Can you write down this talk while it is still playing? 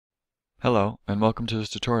Hello, and welcome to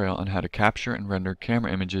this tutorial on how to capture and render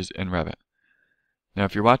camera images in Revit. Now,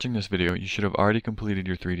 if you're watching this video, you should have already completed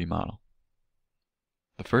your 3D model.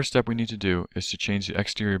 The first step we need to do is to change the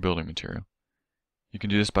exterior building material. You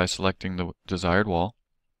can do this by selecting the desired wall,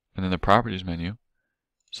 and in the Properties menu,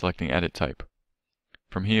 selecting Edit Type.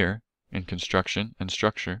 From here, in Construction and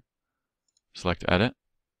Structure, select Edit,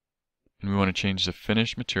 and we want to change the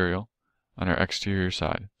finish material on our exterior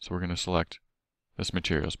side, so we're going to select this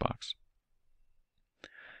Materials box.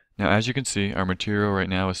 Now, as you can see, our material right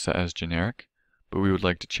now is set as generic, but we would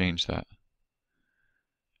like to change that.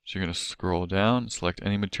 So you're going to scroll down, select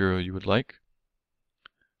any material you would like.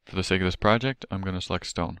 For the sake of this project, I'm going to select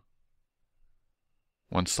stone.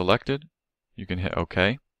 Once selected, you can hit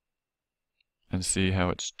OK and see how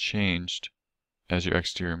it's changed as your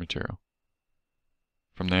exterior material.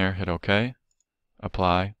 From there, hit OK,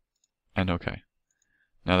 Apply, and OK.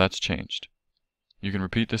 Now that's changed. You can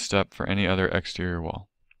repeat this step for any other exterior wall.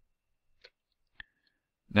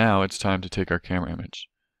 Now it's time to take our camera image.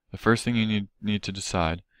 The first thing you need to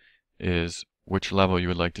decide is which level you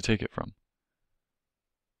would like to take it from.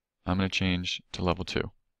 I'm going to change to level 2.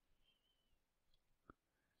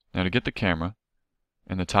 Now to get the camera,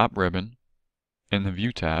 in the top ribbon, in the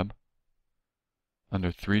View tab,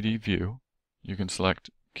 under 3D View, you can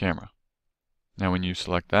select Camera. Now when you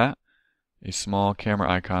select that, a small camera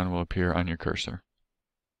icon will appear on your cursor.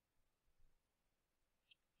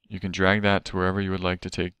 You can drag that to wherever you would like to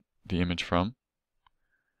take the image from,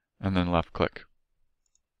 and then left click.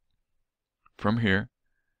 From here,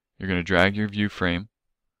 you're going to drag your view frame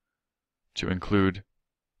to include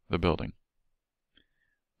the building.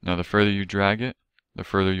 Now the further you drag it, the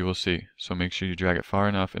further you will see, so make sure you drag it far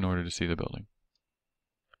enough in order to see the building.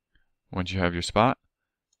 Once you have your spot,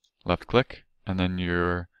 left click, and then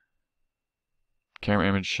your camera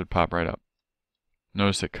image should pop right up.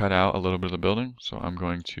 Notice it cut out a little bit of the building, so I'm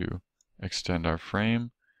going to extend our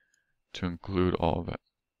frame to include all of it.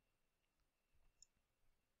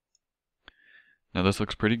 Now this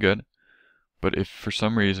looks pretty good, but if for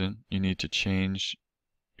some reason you need to change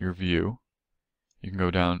your view, you can go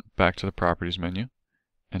down back to the Properties menu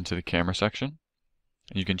and to the Camera section,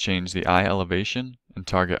 and you can change the eye elevation and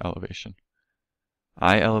target elevation.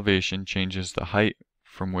 Eye elevation changes the height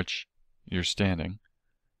from which you're standing.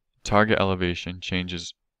 Target elevation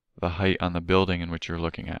changes the height on the building in which you're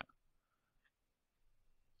looking at.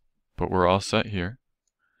 But we're all set here,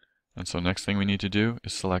 and so next thing we need to do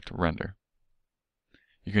is select Render.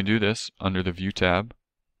 You can do this under the View tab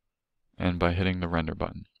and by hitting the Render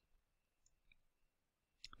button.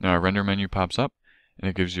 Now our Render menu pops up and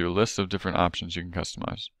it gives you a list of different options you can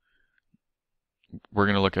customize. We're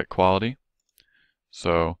going to look at quality,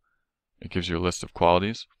 so it gives you a list of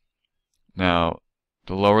qualities. Now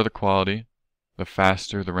the lower the quality, the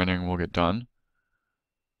faster the rendering will get done,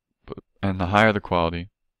 and the higher the quality,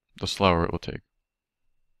 the slower it will take.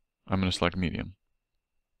 I'm going to select medium.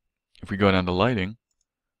 If we go down to lighting,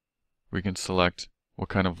 we can select what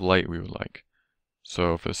kind of light we would like.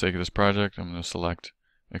 So for the sake of this project, I'm going to select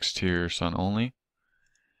exterior sun only,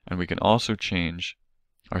 and we can also change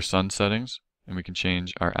our sun settings, and we can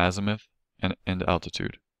change our azimuth and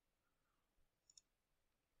altitude.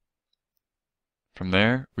 From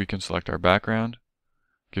there, we can select our background.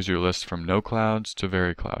 It gives you a list from no clouds to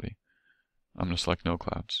very cloudy. I'm going to select no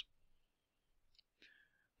clouds.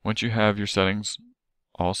 Once you have your settings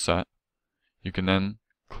all set, you can then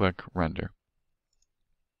click Render.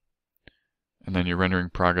 And then your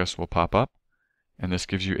rendering progress will pop up, and this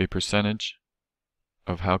gives you a percentage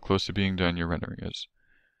of how close to being done your rendering is.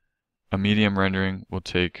 A medium rendering will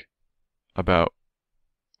take about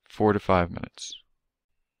 4 to 5 minutes.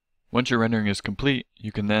 Once your rendering is complete,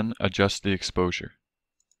 you can then adjust the exposure.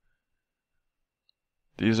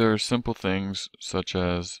 These are simple things such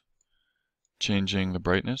as changing the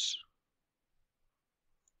brightness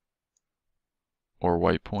or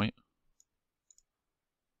white point.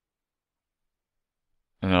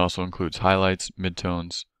 And it also includes highlights,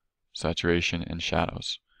 midtones, saturation, and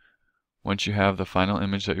shadows. Once you have the final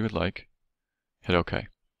image that you would like, hit OK.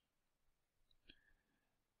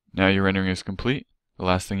 Now your rendering is complete. The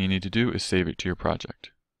last thing you need to do is save it to your project.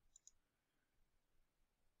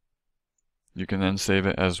 You can then save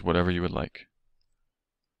it as whatever you would like.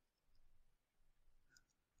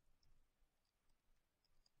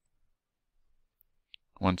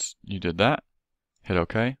 Once you did that, hit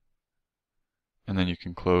OK, and then you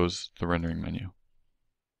can close the rendering menu.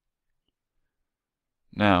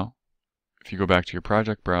 Now, if you go back to your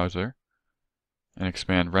project browser and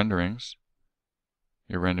expand renderings,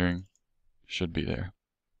 your rendering should be there.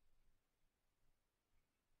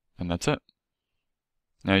 And that's it.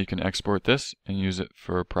 Now you can export this and use it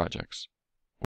for projects.